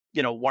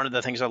one of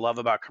the things I love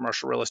about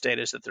commercial real estate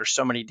is that there's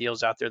so many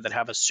deals out there that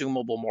have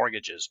assumable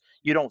mortgages.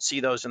 You don't see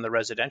those in the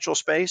residential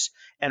space.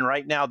 And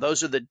right now,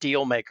 those are the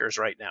deal makers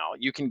right now.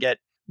 You can get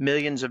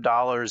millions of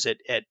dollars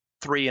at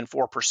 3 and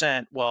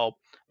 4%. Well,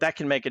 that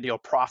can make a deal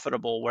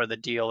profitable where the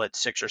deal at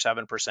 6 or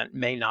 7%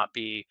 may not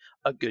be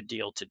a good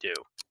deal to do.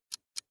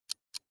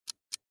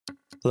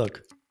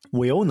 Look,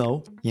 we all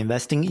know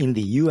investing in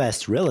the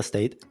US real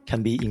estate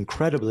can be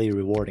incredibly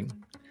rewarding,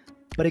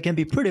 but it can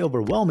be pretty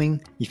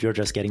overwhelming if you're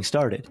just getting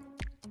started.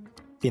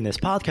 In this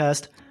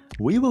podcast,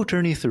 we will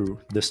journey through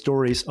the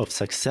stories of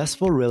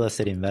successful real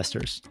estate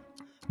investors.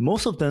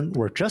 Most of them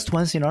were just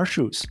once in our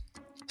shoes,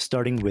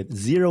 starting with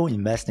zero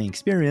investing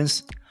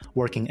experience,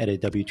 working at a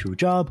W-2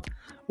 job,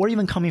 or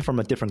even coming from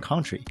a different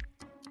country.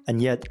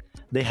 And yet,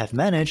 they have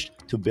managed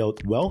to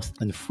build wealth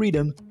and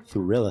freedom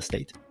through real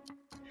estate.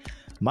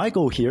 My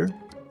goal here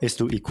is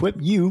to equip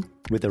you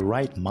with the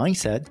right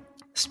mindset,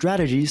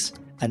 strategies,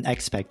 and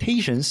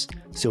expectations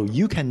so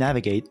you can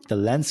navigate the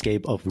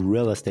landscape of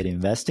real estate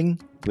investing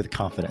with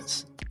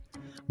confidence.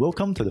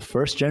 Welcome to the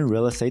First Gen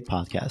Real Estate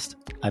Podcast.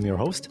 I'm your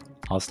host,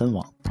 Austin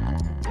Wang.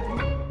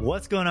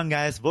 What's going on,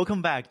 guys?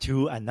 Welcome back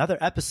to another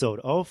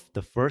episode of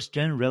the First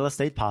Gen Real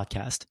Estate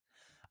Podcast.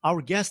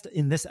 Our guest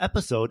in this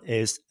episode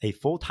is a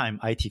full-time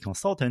IT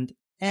consultant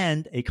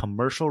and a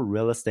commercial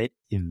real estate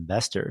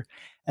investor.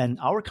 And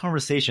our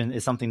conversation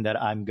is something that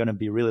I'm going to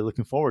be really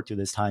looking forward to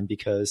this time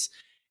because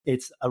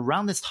it's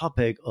around this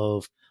topic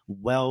of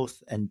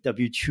wealth and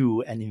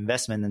W-2 and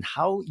investment and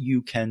how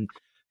you can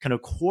kind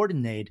of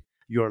coordinate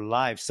your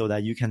life so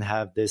that you can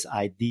have this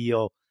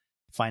ideal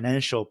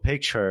financial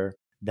picture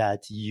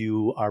that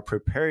you are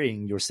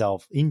preparing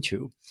yourself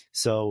into.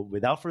 So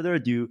without further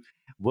ado,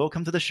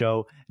 welcome to the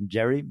show,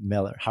 Jerry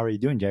Miller. How are you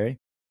doing, Jerry?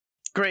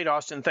 Great,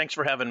 Austin. Thanks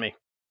for having me.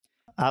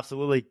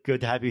 Absolutely.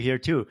 Good to have you here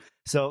too.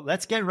 So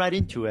let's get right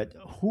into it.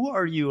 Who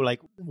are you?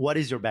 What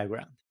is your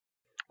background?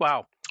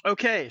 Wow.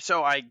 Okay.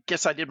 So I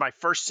guess I did my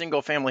first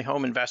single family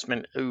home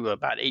investment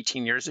about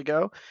 18 years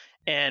ago.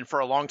 And for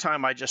a long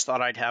time, I just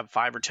thought I'd have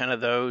 5 or 10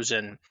 of those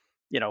and,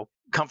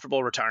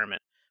 comfortable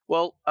retirement.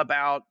 Well,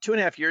 about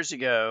 2.5 years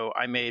ago,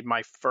 I made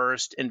my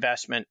first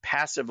investment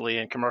passively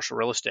in commercial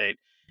real estate.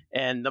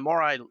 And the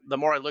more I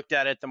looked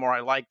at it, the more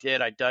I liked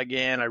it. I dug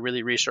in. I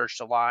really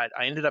researched a lot.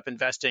 I ended up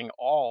investing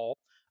all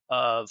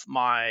of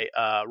my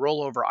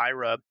rollover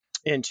IRA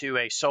into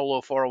a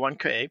solo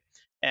 401k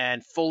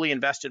and fully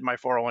invested my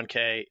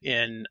 401k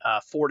in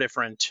 4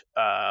 different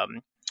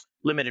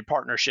limited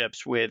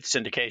partnerships with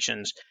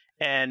syndications,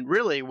 and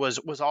really was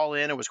all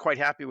in. I was quite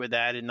happy with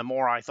that. And the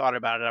more I thought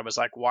about it, I was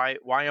like, why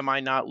am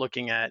I not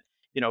looking at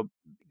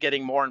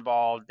getting more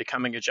involved,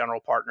 becoming a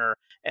general partner,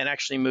 and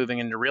actually moving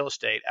into real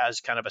estate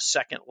as kind of a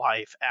second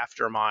life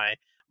after my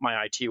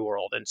IT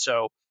world? And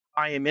so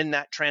I am in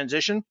that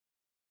transition.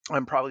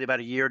 I'm probably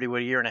about a year to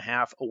a year and a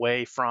half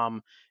away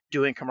from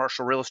doing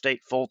commercial real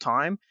estate full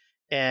time.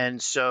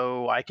 And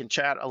so I can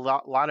chat a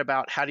lot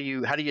about how do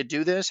you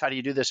do this? How do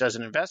you do this as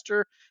an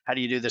investor? How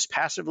do you do this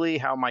passively?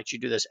 How might you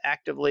do this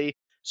actively?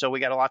 So we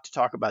got a lot to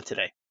talk about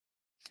today.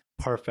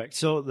 Perfect.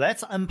 So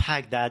let's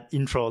unpack that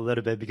intro a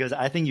little bit because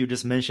I think you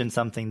just mentioned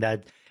something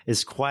that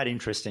is quite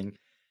interesting.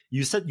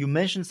 You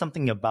mentioned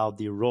something about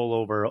the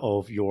rollover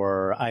of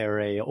your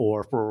IRA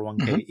or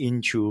 401k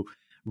into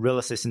real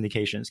estate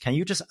syndications. Can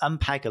you just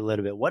unpack a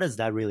little bit? What does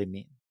that really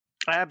mean?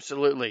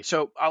 Absolutely.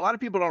 So a lot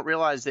of people don't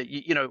realize that,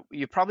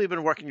 you've probably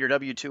been working your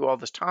W-2 all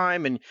this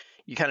time and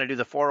you kind of do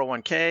the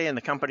 401k and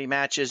the company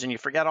matches and you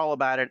forget all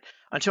about it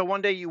until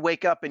one day you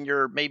wake up and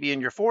you're maybe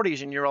in your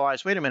 40s and you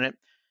realize, wait a minute,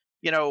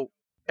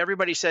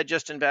 everybody said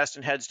just invest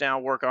and heads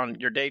down, work on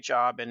your day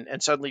job.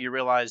 And suddenly you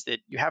realize that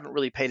you haven't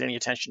really paid any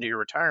attention to your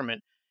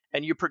retirement.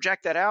 And you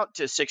project that out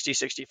to 60,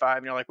 65,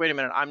 and you're like, wait a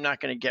minute, I'm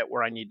not going to get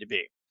where I need to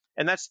be.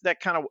 And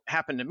that kind of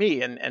happened to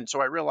me. And so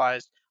I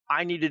realized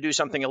I need to do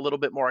something a little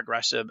bit more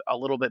aggressive, a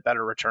little bit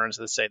better returns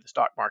than, say, the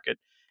stock market.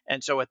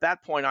 And so at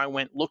that point, I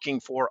went looking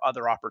for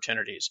other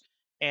opportunities.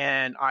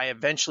 And I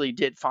eventually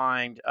did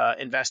find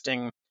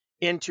investing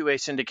into a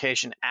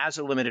syndication as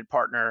a limited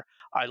partner.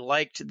 I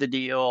liked the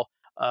deal.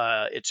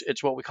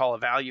 It's what we call a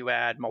value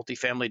add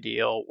multifamily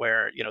deal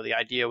where, the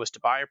idea was to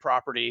buy a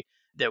property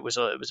that it was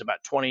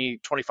about 20,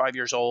 25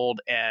 years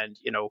old and,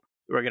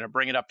 we're going to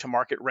bring it up to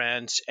market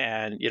rents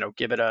and,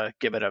 give it a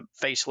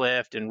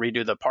facelift and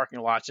redo the parking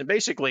lots and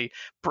basically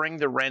bring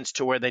the rents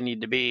to where they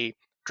need to be,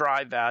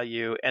 drive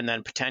value, and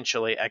then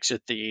potentially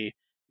exit the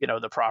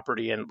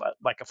property in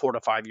like a 4 to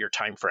 5 year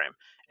time frame.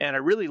 And I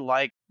really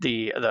liked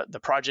the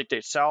project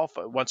itself.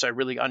 Once I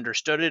really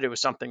understood it, it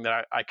was something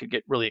that I could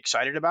get really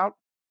excited about.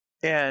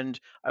 And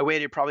I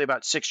waited probably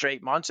about 6 to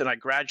 8 months and I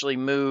gradually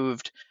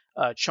moved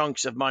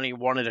chunks of money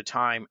one at a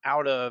time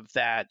out of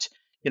that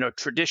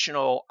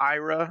traditional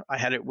IRA. I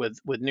had it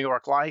with New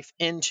York Life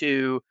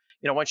into,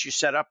 once you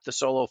set up the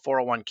solo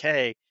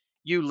 401k,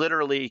 you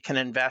literally can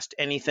invest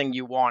anything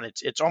you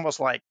want. It's almost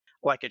like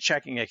a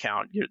checking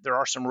account. There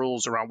are some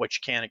rules around what you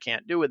can and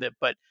can't do with it.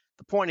 But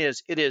the point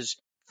is, it is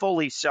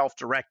fully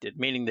self-directed,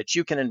 meaning that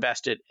you can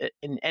invest it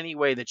in any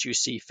way that you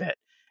see fit.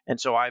 And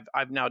so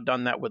I've now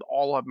done that with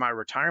all of my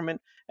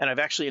retirement, and I've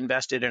actually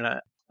invested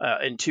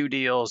in 2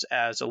 deals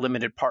as a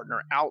limited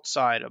partner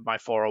outside of my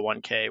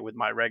 401k with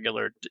my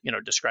regular,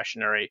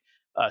 discretionary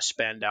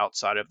spend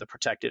outside of the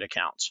protected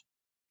accounts.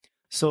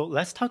 So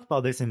let's talk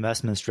about this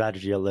investment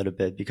strategy a little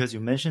bit, because you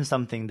mentioned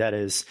something that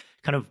is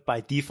kind of by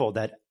default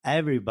that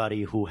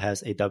everybody who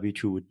has a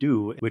W-2 would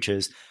do, which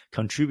is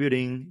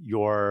contributing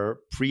your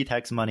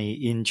pre-tax money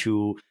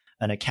into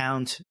an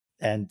account,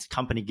 and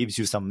company gives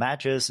you some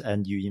matches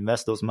and you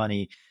invest those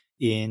money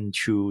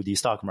into the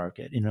stock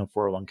market in a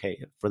 401k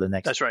for the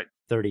next That's right.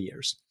 30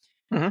 years.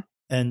 Mm-hmm.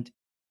 And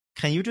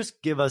can you just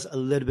give us a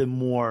little bit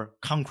more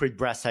concrete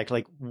brass tack?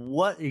 Like,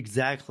 what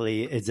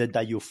exactly is it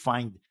that you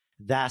find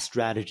that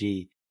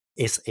strategy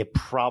is a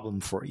problem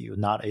for you,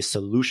 not a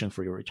solution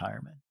for your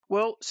retirement?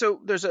 Well,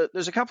 so there's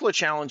a couple of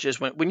challenges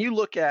when you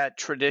look at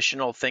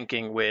traditional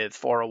thinking with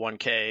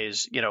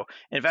 401ks,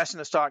 invest in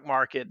the stock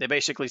market. They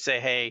basically say,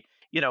 hey,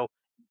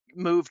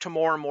 move to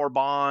more and more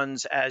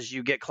bonds as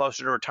you get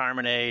closer to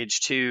retirement age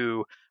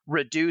to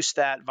reduce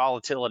that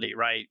volatility,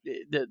 right?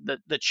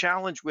 The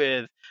challenge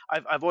with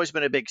I've always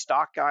been a big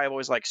stock guy. I've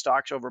always liked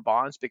stocks over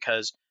bonds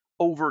because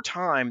over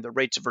time the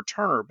rates of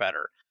return are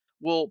better.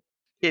 Well,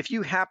 if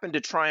you happen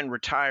to try and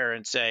retire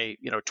and say,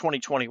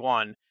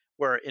 2021,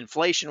 where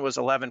inflation was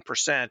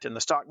 11% and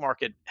the stock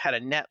market had a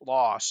net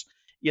loss,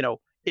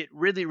 it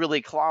really,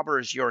 really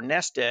clobbers your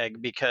nest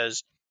egg,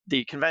 because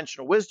the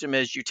conventional wisdom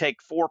is you take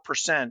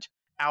 4%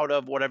 out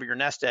of whatever your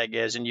nest egg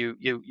is, and you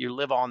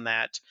live on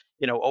that,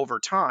 over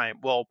time.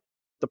 Well,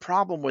 the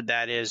problem with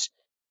that is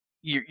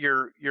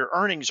your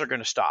earnings are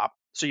going to stop,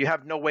 so you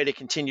have no way to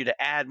continue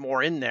to add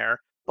more in there.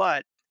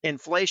 But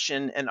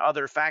inflation and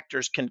other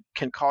factors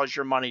can cause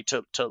your money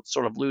to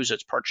sort of lose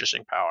its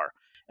purchasing power.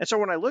 And so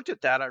when I looked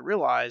at that, I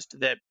realized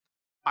that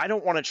I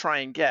don't want to try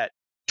and get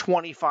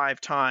 25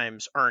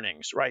 times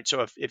earnings, right?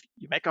 So if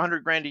you make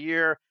 100 grand a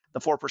year, the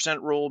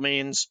 4% rule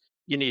means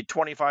you need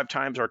 25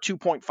 times or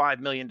 $2.5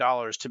 million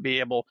to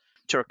be able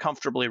to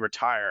comfortably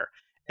retire.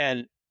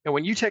 And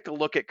when you take a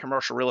look at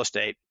commercial real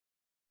estate,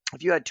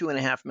 if you had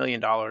 $2.5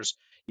 million,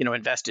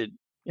 invested,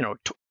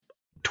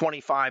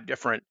 25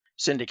 different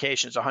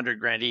syndications, 100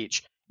 grand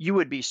each, you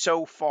would be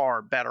so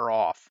far better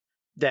off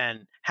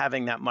than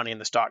having that money in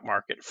the stock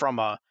market from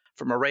a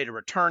rate of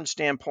return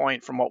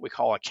standpoint, from what we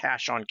call a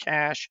cash on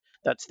cash.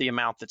 That's the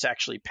amount that's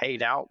actually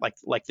paid out,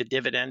 like the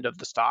dividend of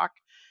the stock.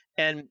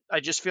 And I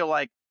just feel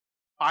like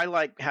I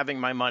like having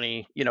my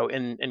money,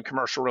 in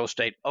commercial real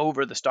estate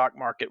over the stock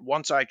market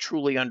once I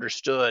truly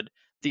understood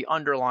the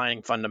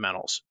underlying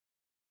fundamentals.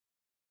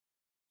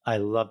 I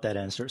love that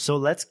answer. So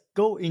let's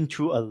go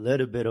into a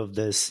little bit of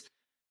this,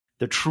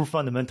 the true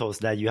fundamentals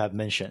that you have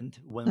mentioned.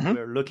 When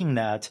we're looking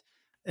at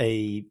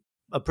a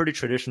pretty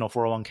traditional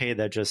 401k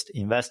that just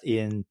invest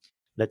in,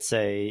 let's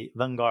say,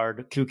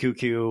 Vanguard,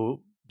 QQQ,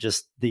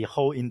 just the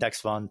whole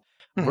index fund,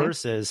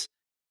 versus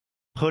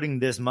putting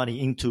this money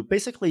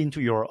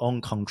into your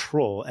own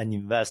control and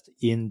invest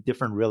in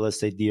different real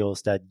estate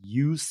deals that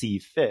you see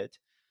fit.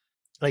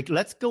 Like,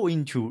 let's go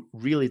into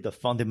really the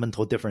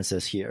fundamental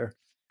differences here.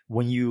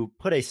 When you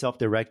put a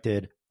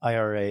self-directed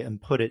IRA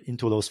and put it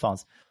into those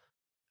funds,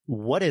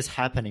 what is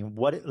happening?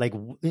 What, like,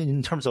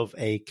 in terms of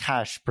a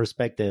cash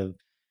perspective,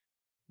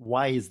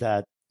 why is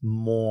that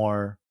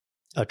more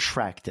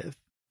attractive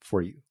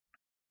for you?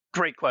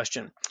 Great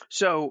question.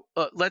 So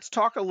let's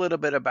talk a little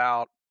bit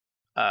about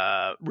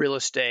real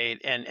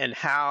estate and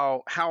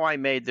how I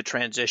made the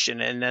transition,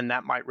 and then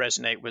that might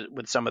resonate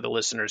with some of the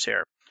listeners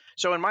here.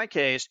 So in my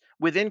case,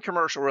 within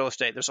commercial real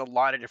estate, there's a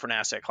lot of different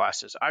asset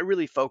classes. I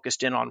really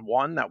focused in on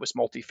one that was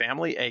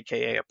multifamily,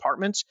 aka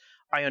apartments.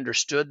 I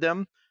understood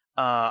them.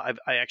 I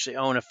actually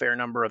own a fair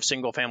number of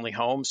single family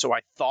homes, so I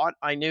thought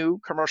I knew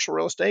commercial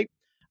real estate.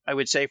 I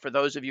would say for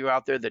those of you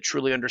out there that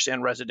truly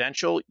understand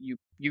residential,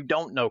 you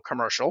don't know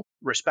commercial,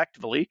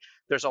 respectively.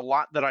 There's a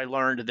lot that I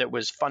learned that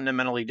was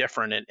fundamentally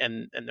different,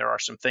 and there are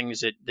some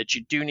things that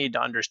you do need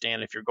to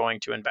understand if you're going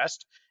to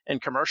invest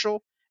in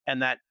commercial,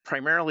 and that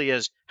primarily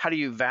is, how do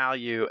you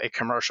value a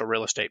commercial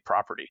real estate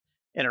property?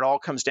 And it all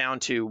comes down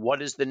to,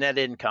 what is the net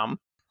income,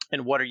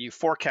 and what are you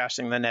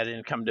forecasting the net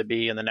income to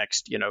be in the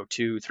next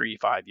 2, 3,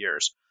 5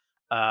 years?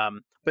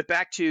 But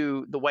back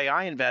to the way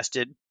I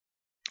invested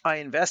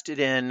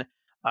in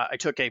I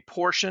took a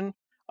portion,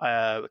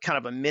 kind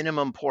of a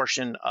minimum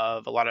portion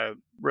of a lot of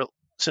real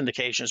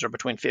syndications are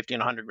between 50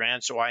 and 100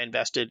 grand. So I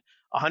invested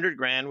 100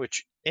 grand,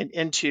 which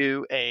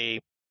into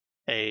a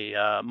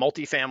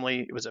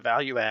multifamily. It was a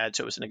value add.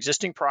 So it was an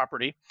existing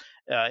property.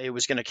 It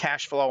was going to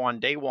cash flow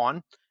on day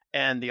one.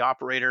 And the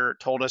operator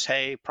told us,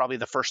 hey, probably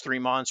the first 3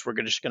 months, we're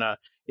just going to,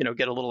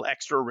 get a little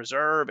extra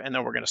reserve. And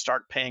then we're going to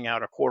start paying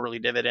out a quarterly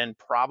dividend,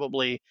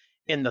 probably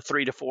in the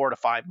 3 to 4 to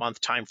 5 month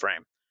time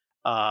frame.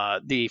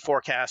 The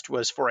forecast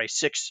was for a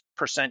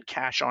 6%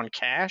 cash on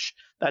cash.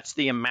 That's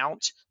the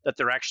amount that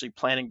they're actually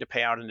planning to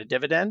pay out in a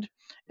dividend.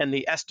 And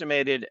the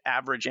estimated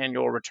average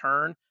annual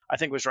return, I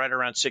think, was right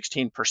around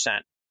 16%,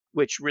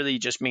 which really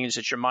just means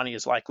that your money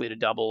is likely to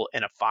double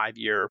in a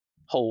 5-year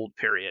hold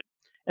period.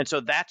 And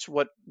so that's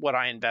what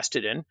I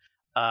invested in.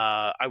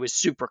 I was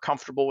super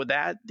comfortable with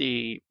that.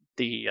 The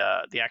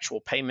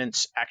actual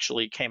payments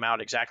actually came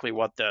out exactly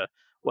what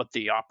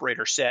the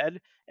operator said,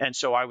 and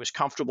so I was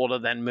comfortable to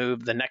then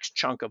move the next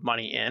chunk of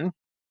money in.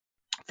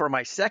 For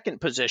my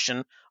second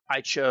position,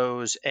 I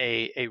chose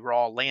a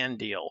raw land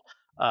deal,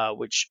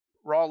 which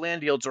raw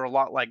land deals are a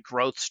lot like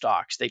growth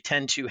stocks. They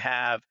tend to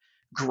have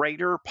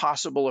greater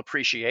possible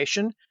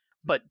appreciation,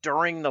 but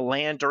during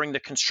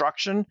the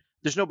construction,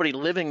 there's nobody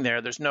living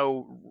there. There's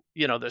no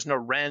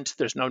rent,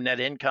 there's no net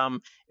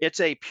income. It's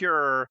a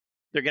pure,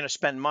 they're going to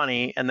spend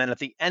money, and then at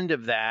the end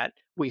of that,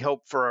 we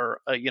hope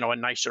for a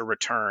nicer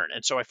return.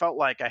 And so I felt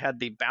like I had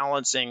the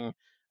balancing,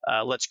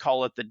 let's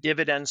call it the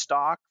dividend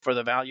stock for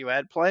the value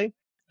add play,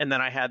 and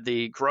then I had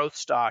the growth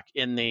stock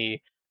in the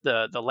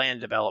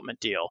land development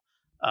deal.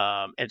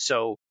 And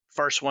so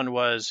first one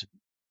was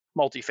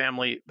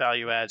multifamily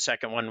value add,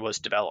 second one was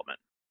development.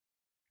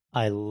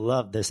 I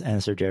love this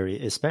answer,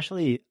 Jerry.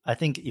 Especially, I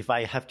think if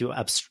I have to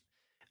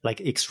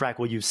extract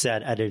what you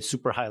said at a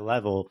super high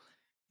level,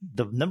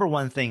 the number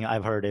one thing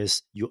I've heard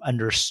is you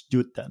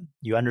understood them.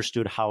 You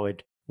understood how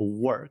it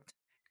worked.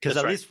 Because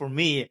at least for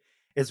me,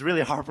 it's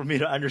really hard for me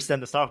to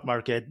understand the stock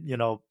market,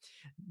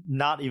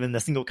 not even a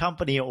single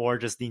company or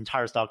just the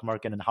entire stock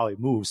market and how it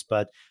moves.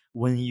 But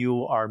when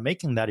you are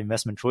making that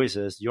investment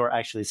choices, you're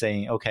actually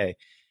saying, okay,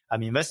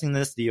 I'm investing in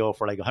this deal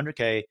for like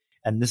 100K,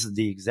 and this is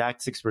the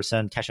exact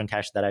 6% cash on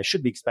cash that I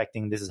should be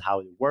expecting. This is how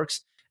it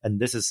works. And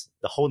this is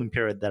the holding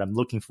period that I'm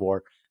looking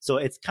for. So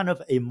it's kind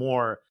of a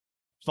more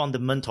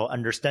fundamental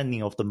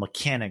understanding of the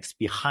mechanics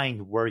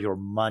behind where your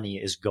money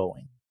is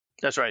going.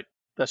 That's right.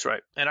 That's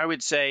right. And I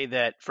would say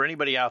that for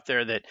anybody out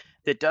there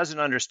that doesn't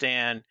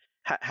understand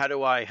how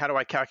do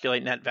I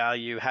calculate net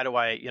value, how do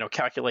I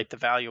calculate the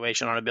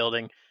valuation on a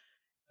building,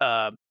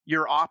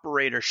 your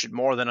operator should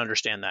more than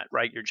understand that,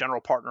 right? Your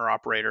general partner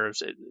operator,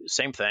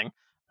 same thing.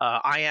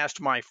 I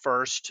asked my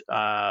first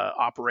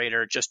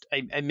operator just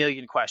a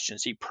million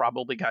questions. He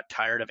probably got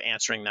tired of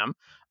answering them,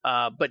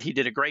 but he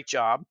did a great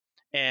job.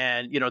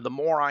 And the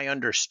more I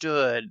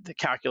understood the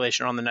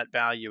calculation on the net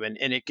value, and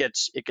it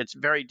gets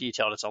very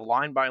detailed. It's a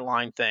line by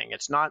line thing.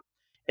 It's not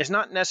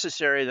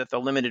necessary that the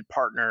limited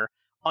partner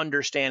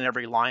understand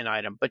every line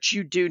item, but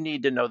you do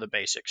need to know the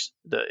basics.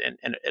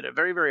 And at a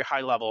very, very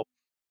high level,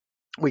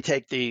 we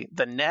take the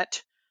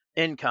net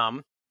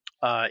income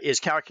is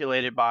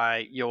calculated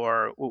by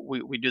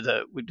we do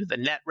the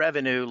net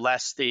revenue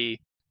less the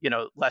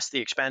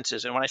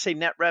expenses. And when I say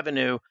net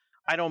revenue,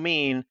 I don't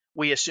mean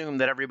we assume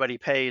that everybody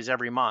pays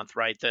every month,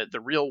 right?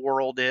 The real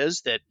world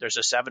is that there's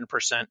a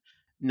 7%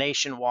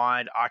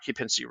 nationwide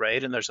occupancy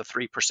rate and there's a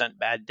 3%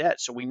 bad debt.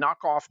 So we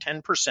knock off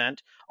 10%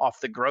 off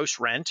the gross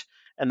rent.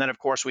 And then, of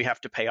course, we have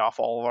to pay off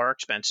all of our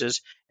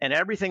expenses. And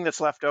everything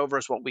that's left over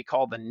is what we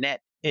call the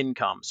net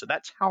income. So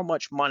that's how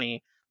much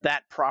money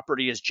that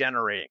property is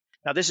generating.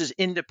 Now, this is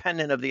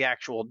independent of the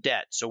actual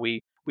debt. So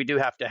we do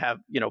have to have,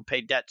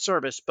 pay debt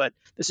service, but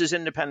this is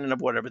independent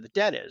of whatever the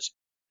debt is.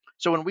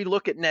 So when we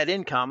look at net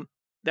income,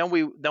 then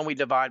we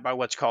divide by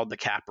what's called the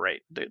cap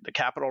rate. The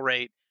capital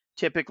rate,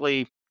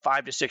 typically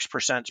 5 to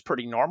 6% is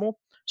pretty normal.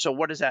 So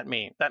what does that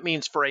mean? That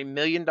means for $1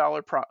 million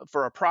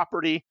for a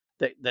property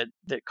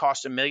that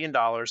costs $1 million,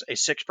 a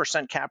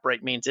 6% cap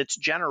rate means it's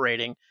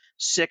generating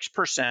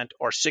 6%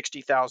 or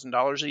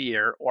 $60,000 a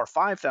year or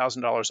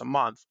 $5,000 a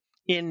month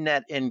in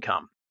net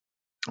income.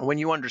 When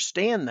you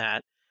understand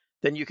that,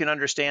 then you can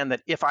understand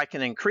that if I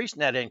can increase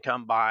net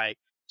income by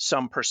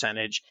some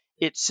percentage,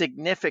 it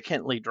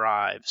significantly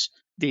drives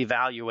the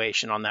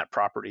valuation on that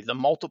property. The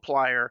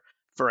multiplier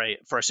for a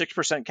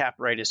 6% cap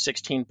rate is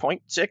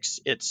 16.6.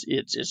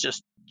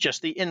 It's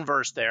just the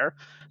inverse there.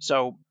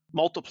 So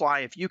multiply,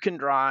 if you can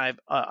drive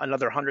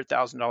another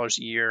 $100,000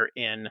 a year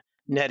in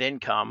net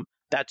income,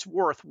 that's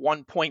worth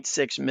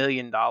 $1.6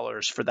 million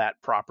for that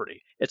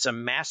property. It's a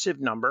massive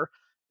number.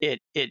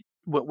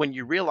 When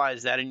you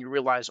realize that and you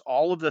realize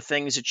all of the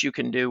things that you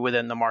can do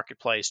within the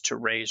marketplace to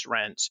raise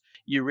rents,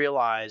 you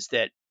realize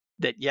that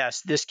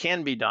yes, this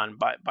can be done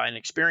by an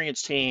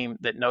experienced team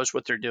that knows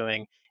what they're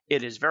doing.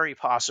 It is very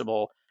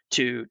possible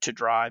to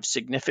drive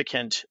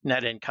significant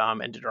net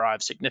income and to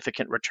drive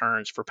significant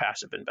returns for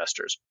passive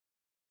investors.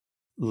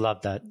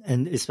 Love that.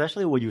 And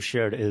especially what you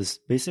shared is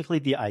basically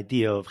the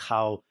idea of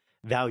how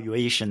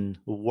valuation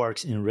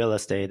works in real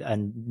estate.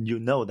 And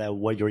that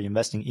what you're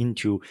investing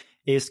into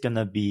is going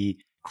to be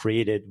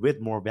created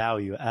with more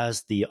value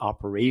as the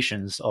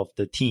operations of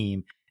the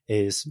team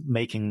is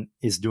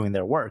doing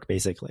their work,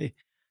 basically.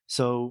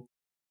 So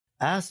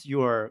as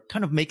you're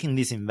kind of making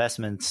these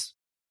investments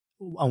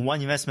on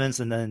one investment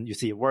and then you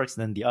see it works,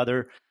 then the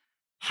other,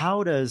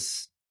 how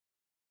does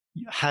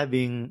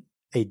having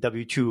a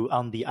W-2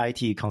 on the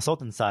IT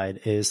consultant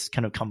side is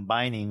kind of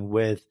combining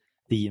with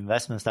the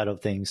investment side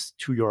of things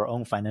to your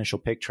own financial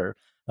picture?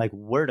 Like,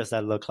 where does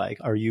that look like?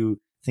 Are you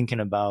thinking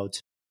about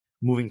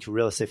moving to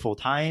real estate full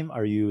time?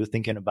 Are you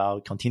thinking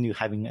about continue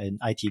having an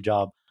IT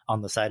job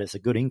on the side as a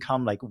good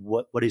income? Like,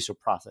 what is your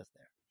process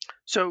there?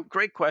 So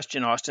great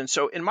question, Austin.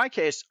 So in my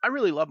case, I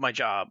really love my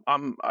job.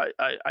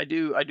 I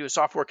do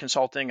software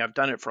consulting. I've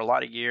done it for a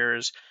lot of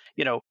years.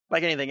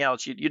 like anything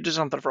else, you do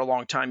something for a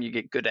long time, you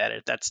get good at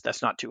it.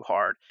 That's not too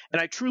hard.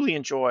 And I truly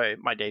enjoy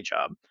my day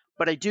job.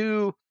 But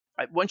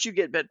once you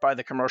get bit by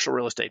the commercial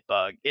real estate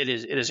bug, it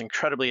is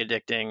incredibly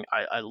addicting.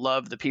 I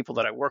love the people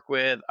that I work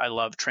with. I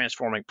love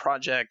transforming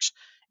projects.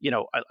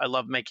 I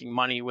love making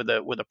money with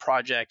a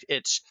project.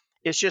 It's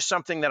just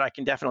something that I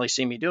can definitely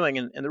see me doing.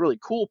 And the really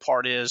cool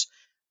part is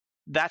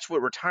that's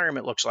what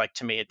retirement looks like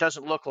to me. It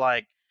doesn't look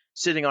like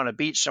sitting on a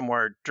beach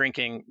somewhere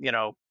drinking,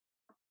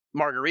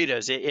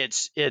 margaritas.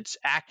 It's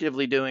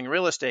actively doing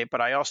real estate, but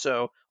I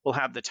also will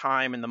have the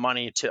time and the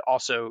money to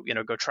also,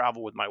 go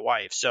travel with my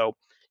wife. So,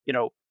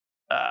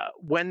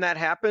 when that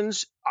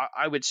happens,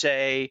 I would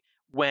say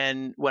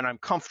when I'm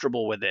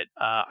comfortable with it.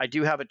 I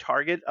do have a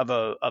target of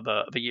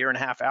a year and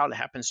a half out. It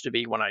happens to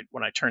be when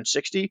I turn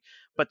 60.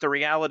 But the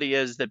reality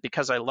is that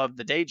because I love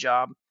the day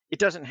job, it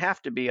doesn't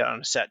have to be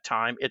on a set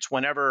time. It's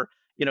whenever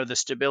the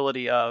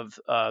stability of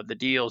the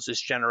deals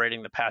is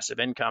generating the passive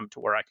income to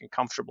where I can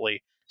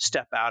comfortably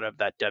step out of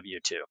that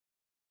W-2.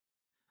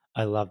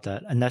 I love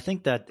that. And I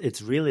think that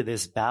it's really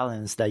this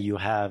balance that you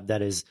have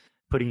that is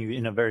putting you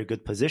in a very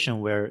good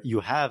position where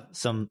you have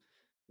some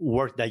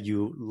work that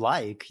you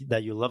like,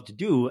 that you love to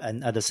do.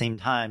 And at the same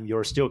time,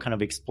 you're still kind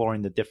of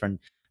exploring the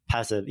different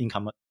passive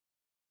income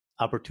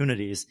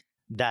opportunities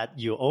that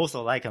you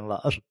also like and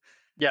love.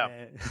 Yeah.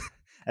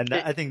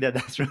 I think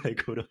that's really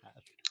cool to have.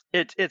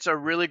 It's a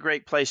really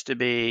great place to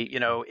be.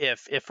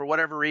 If for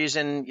whatever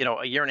reason,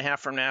 a year and a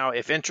half from now,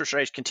 if interest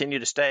rates continue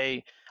to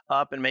stay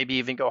up and maybe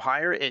even go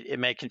higher, it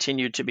may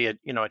continue to be a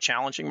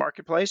challenging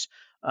marketplace.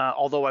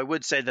 Although I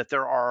would say that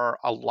there are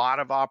a lot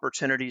of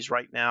opportunities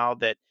right now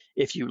that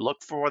if you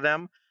look for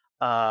them,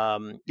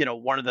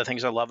 one of the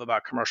things I love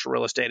about commercial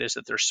real estate is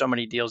that there's so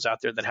many deals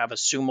out there that have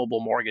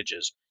assumable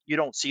mortgages. You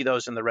don't see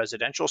those in the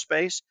residential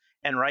space.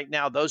 And right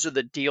now, those are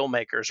the deal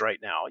makers right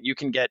now. You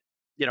can get,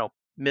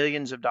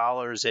 millions of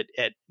dollars at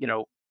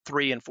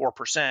 3 and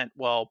 4%.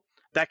 Well,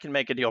 that can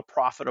make a deal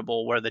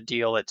profitable where the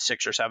deal at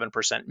 6 or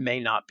 7% may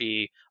not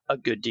be a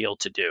good deal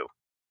to do.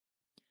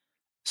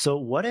 So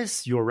what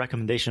is your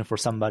recommendation for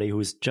somebody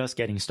who's just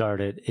getting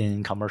started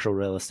in commercial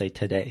real estate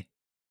today?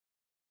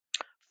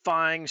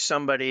 Find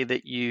somebody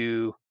that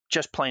you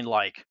just plain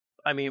like.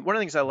 I mean, one of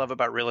the things I love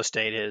about real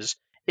estate is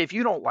if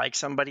you don't like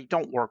somebody,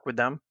 don't work with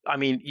them. I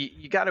mean,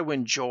 you got to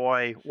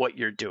enjoy what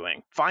you're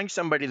doing. Find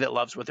somebody that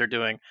loves what they're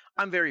doing.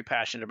 I'm very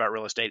passionate about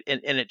real estate,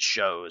 and it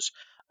shows.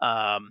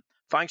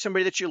 Find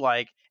somebody that you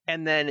like,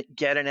 and then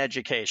get an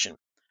education.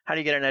 How do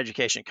you get an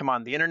education? Come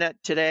on, the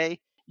internet today,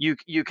 you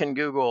can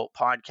Google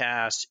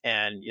podcasts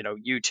and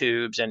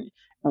YouTubes, and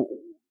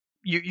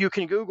you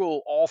can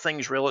Google all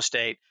things real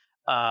estate.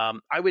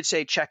 I would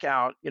say check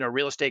out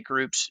real estate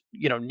groups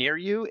near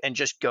you, and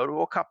just go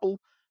to a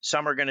couple.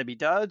 Some are going to be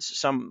duds,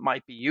 some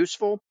might be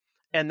useful,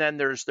 and then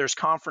there's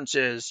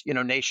conferences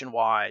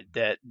nationwide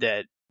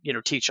that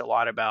teach a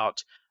lot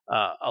about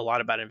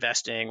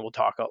investing. We'll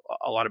talk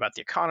a lot about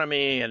the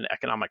economy and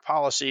economic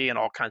policy and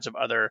all kinds of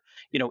other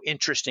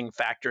interesting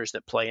factors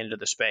that play into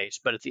the space.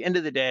 But at the end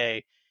of the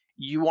day,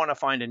 you want to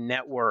find a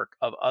network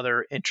of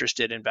other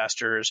interested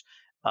investors,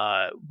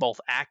 both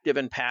active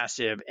and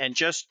passive, and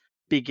just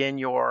begin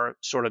your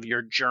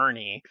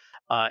journey.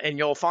 And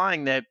you'll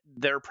find that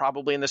they're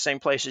probably in the same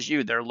place as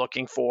you. They're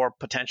looking for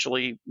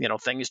potentially,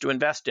 things to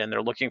invest in.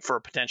 They're looking for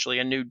potentially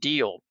a new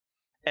deal.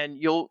 And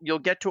you'll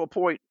get to a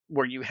point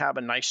where you have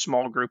a nice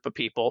small group of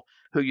people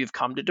who you've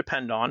come to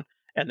depend on,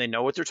 and they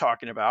know what they're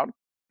talking about,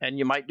 and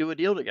you might do a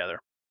deal together.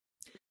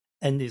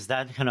 And is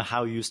that kind of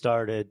how you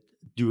started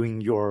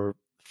doing your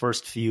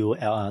first few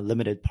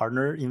limited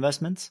partner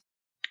investments?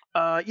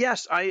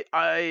 Yes,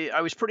 I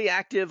was pretty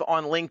active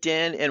on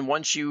LinkedIn, and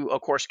once you,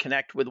 of course,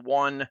 connect with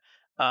one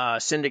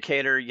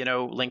syndicator,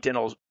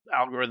 LinkedIn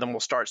algorithm will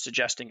start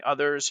suggesting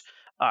others.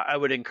 I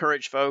would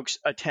encourage folks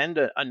attend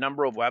a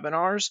number of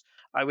webinars.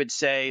 I would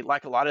say,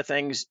 like a lot of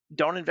things,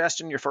 don't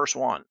invest in your first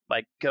one.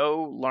 Like,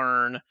 go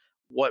learn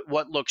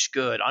what looks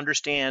good,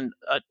 understand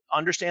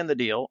the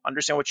deal,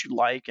 understand what you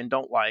like and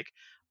don't like,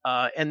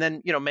 and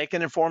then make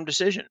an informed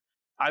decision.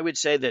 I would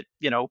say that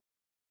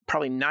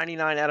probably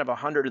 99 out of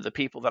 100 of the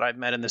people that I've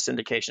met in the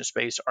syndication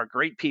space are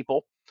great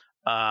people.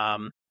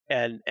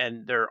 And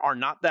there are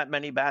not that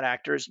many bad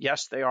actors.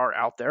 Yes, they are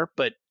out there,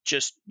 but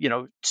just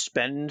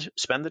spend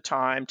the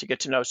time to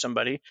get to know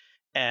somebody,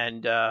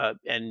 and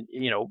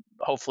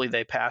hopefully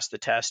they pass the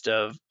test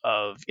of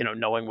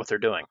knowing what they're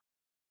doing.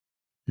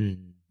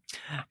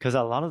 Because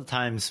a lot of the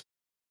times,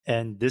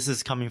 and this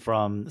is coming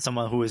from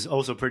someone who is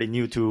also pretty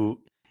new to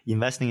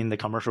investing in the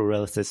commercial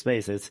real estate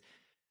space, it's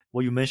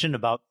what you mentioned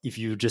about if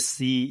you just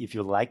see if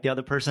you like the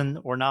other person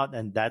or not,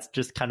 and that's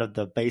just kind of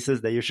the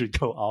basis that you should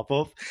go off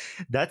of.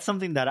 That's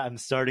something that I'm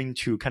starting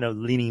to kind of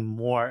leaning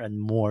more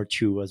and more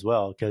to as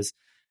well. Because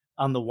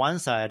on the one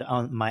side,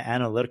 on my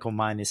analytical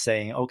mind is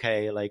saying,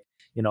 okay, like,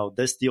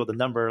 this deal, the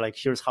number, like,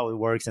 here's how it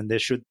works and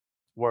this should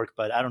work,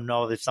 but I don't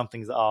know if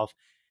something's off.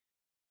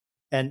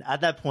 And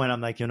at that point, I'm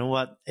like, you know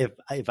what? If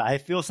I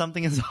feel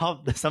something is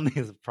off, something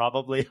is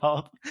probably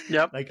off.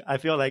 Yep. Like, I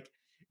feel like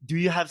do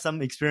you have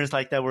some experience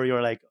like that where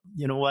you're like,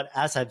 you know what,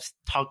 as I've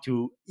talked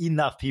to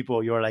enough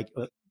people, you're like,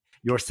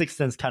 your sixth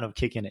sense kind of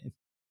kicking in?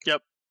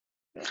 Yep.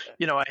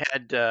 I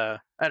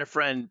had a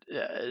friend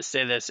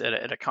say this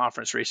at a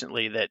conference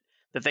recently that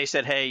they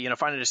said, hey,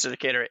 finding a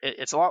syndicator,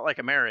 it's a lot like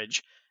a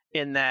marriage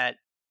in that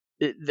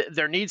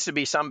there needs to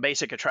be some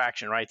basic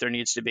attraction, right? There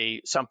needs to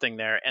be something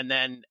there. And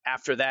then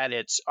after that,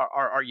 it's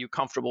are you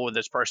comfortable with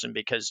this person?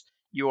 Because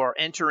you are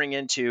entering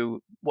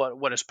into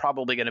what is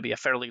probably going to be a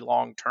fairly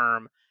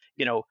long-term,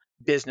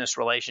 business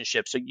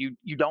relationship. So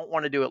you don't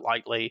want to do it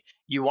lightly.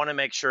 You want to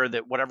make sure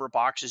that whatever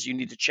boxes you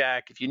need to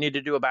check, if you need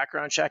to do a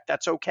background check,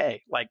 that's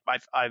okay. Like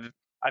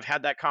I've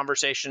had that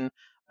conversation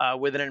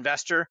with an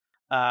investor.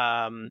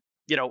 I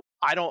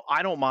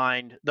don't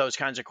mind those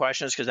kinds of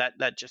questions because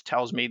that just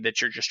tells me that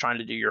you're just trying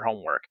to do your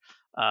homework.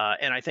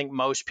 And I think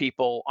most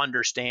people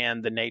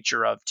understand the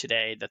nature of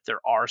today, that there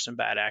are some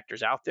bad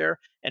actors out there,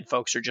 and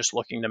folks are just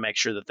looking to make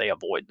sure that they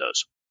avoid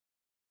those.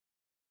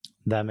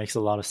 That makes a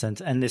lot of sense.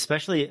 And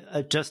especially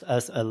just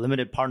as a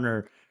limited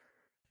partner,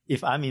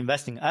 if I'm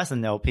investing as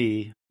an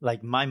LP,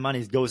 like my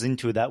money goes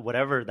into that,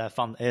 whatever that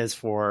fund is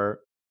for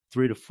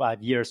 3 to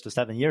 5 years to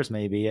 7 years,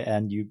 maybe.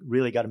 And you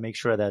really got to make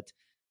sure that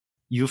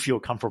you feel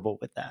comfortable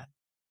with that.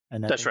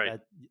 And that's right.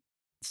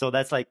 So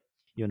that's like,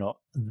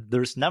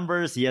 there's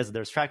numbers. Yes,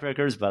 there's track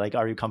records, but like,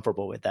 are you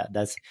comfortable with that?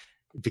 That's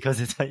because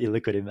it's an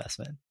illiquid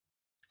investment.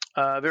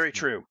 Very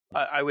true.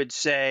 I would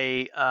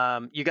say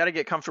you got to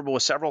get comfortable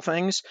with several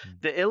things.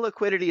 The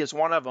illiquidity is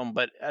one of them,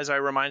 but as I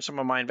remind some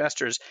of my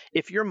investors,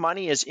 if your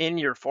money is in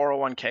your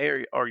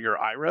 401k or your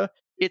IRA,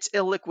 it's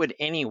illiquid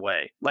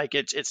anyway. Like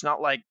it's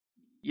not like,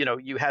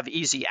 you have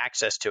easy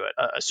access to it,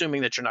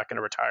 assuming that you're not going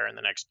to retire in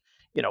the next,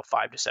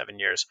 5 to 7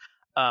 years.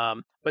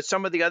 But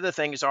some of the other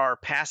things are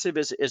passive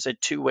is a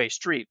two-way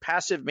street.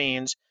 Passive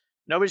means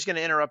nobody's going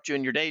to interrupt you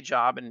in your day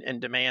job and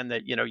demand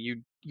that,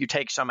 you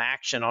take some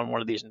action on one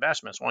of these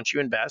investments. Once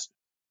you invest,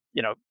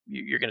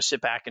 you're going to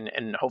sit back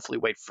and hopefully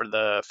wait for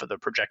the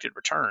projected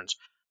returns.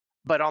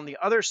 But on the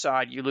other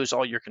side, you lose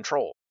all your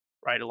control,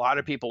 right? A lot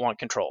of people want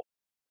control.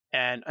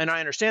 And I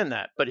understand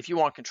that. But if you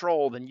want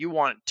control, then you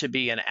want to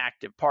be an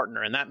active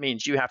partner. And that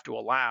means you have to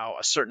allow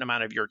a certain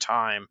amount of your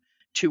time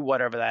to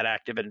whatever that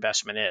active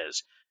investment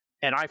is.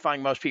 And I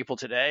find most people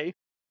today,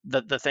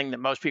 the thing that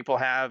most people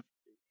have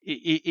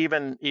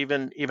even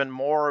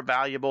more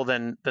valuable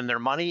than their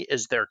money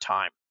is their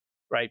time,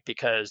 right?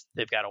 Because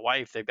they've got a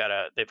wife, they've got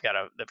a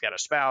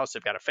spouse,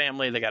 they've got a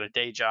family, they've got a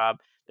day job,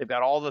 they've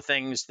got all the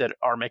things that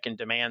are making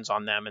demands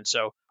on them. And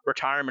so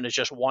retirement is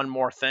just one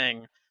more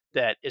thing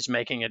that is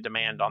making a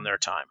demand on their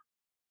time.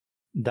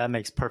 That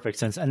makes perfect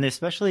sense. And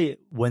especially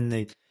when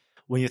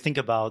you think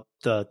about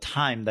the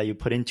time that you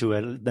put into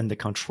it and the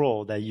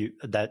control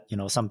that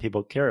some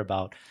people care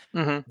about,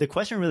 the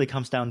question really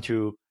comes down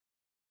to,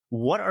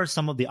 what are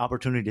some of the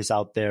opportunities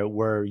out there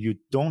where you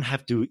don't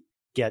have to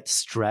get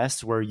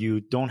stressed, where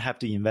you don't have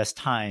to invest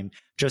time,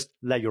 just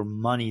let your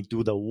money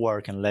do the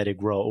work and let it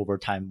grow over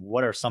time?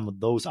 What are some of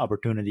those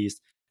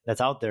opportunities that's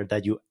out there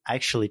that you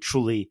actually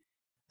truly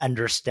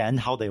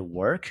understand how they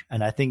work?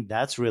 And I think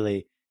that's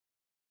really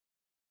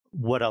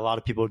what a lot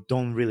of people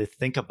don't really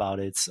think about.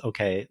 It's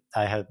okay,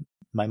 I have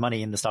my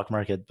money in the stock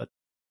market, but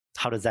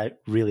how does that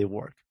really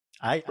work?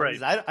 I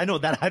know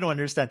that I don't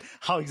understand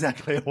how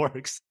exactly it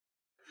works.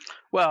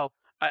 Well,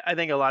 I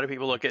think a lot of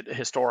people look at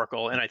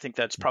historical, and I think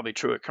that's probably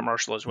true at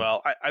commercial as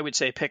well. I would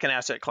say pick an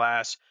asset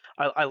class.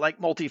 I like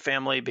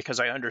multifamily because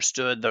I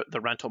understood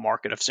the rental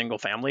market of single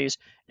families,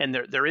 and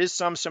there is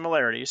some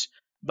similarities,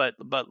 but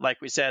like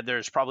we said,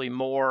 there's probably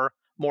more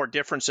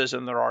differences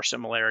than there are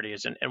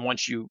similarities. And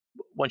once you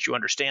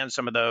understand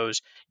some of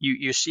those,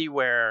 you see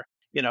where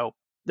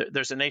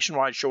there's a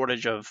nationwide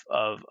shortage of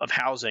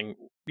housing.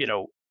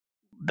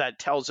 That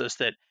tells us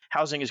that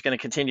housing is going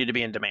to continue to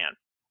be in demand.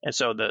 And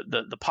so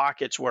the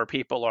pockets where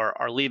people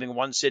are leaving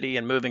one city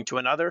and moving to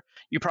another,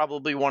 you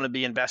probably want to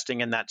be investing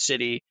in that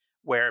city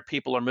where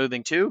people are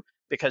moving to,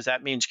 because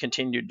that means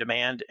continued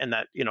demand, and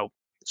that,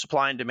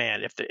 supply and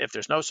demand. If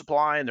there's no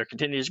supply and there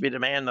continues to be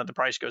demand, then the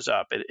price goes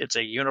up. It's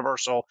a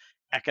universal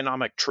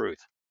economic truth.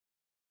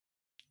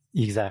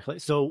 Exactly.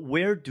 So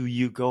where do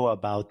you go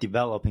about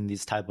developing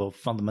these type of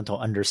fundamental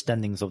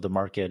understandings of the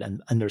market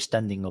and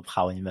understanding of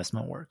how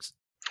investment works?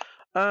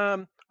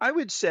 I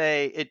would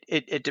say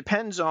it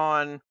depends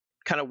on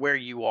kind of where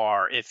you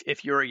are.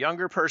 If you're a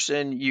younger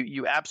person,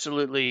 you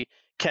absolutely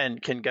can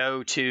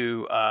go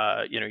to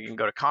you can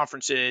go to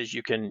conferences,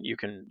 you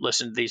can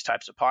listen to these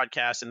types of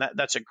podcasts, and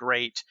that's a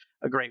great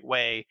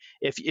way.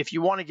 If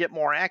you want to get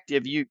more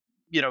active, you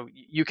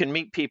can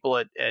meet people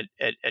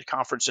at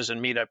conferences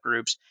and meetup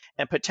groups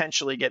and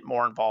potentially get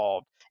more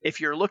involved.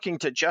 If you're looking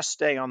to just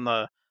stay on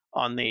the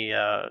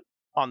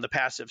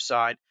passive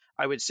side,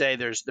 I would say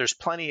there's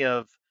plenty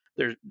of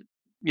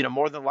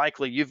more than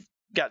likely you've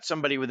got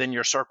somebody within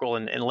your circle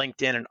and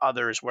LinkedIn and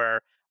others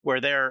where where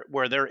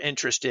they're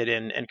interested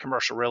in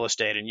commercial real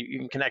estate. And you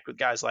can connect with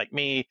guys like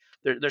me.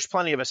 There's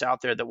plenty of us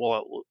out there that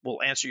will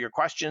answer your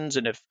questions.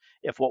 And if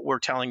what we're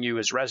telling you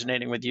is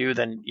resonating with you,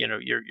 then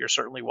you're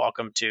certainly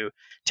welcome to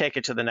take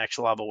it to the next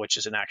level, which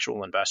is an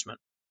actual investment.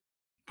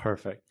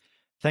 Perfect.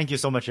 Thank you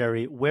so much,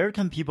 Jerry. Where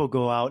can people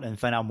go out and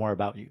find out more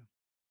about you?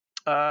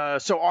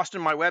 So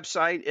Austin, my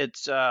website,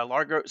 it's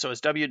Largo. So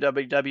it's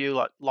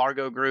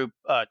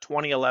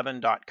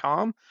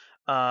www.largogroup2011.com.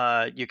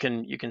 You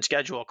can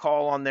schedule a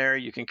call on there.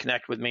 You can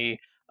connect with me.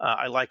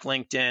 I like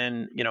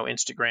LinkedIn,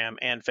 Instagram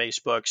and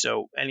Facebook.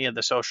 So any of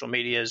the social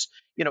medias,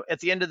 at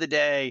the end of the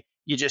day,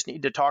 you just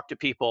need to talk to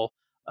people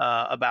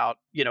about,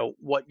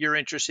 what you're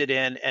interested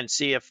in and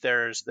see if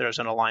there's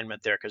an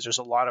alignment there, because there's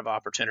a lot of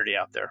opportunity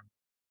out there.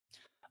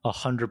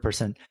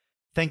 100%.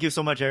 Thank you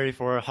so much, Jerry,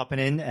 for hopping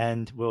in,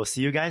 and we'll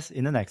see you guys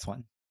in the next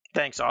one.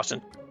 Thanks,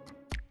 Austin.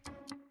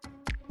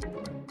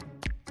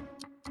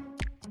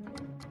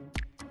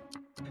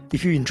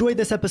 If you enjoyed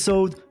this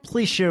episode,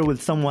 please share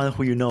with someone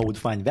who you know would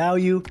find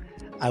value.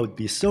 I would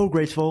be so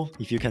grateful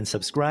if you can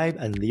subscribe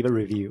and leave a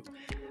review.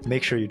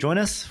 Make sure you join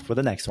us for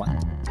the next one.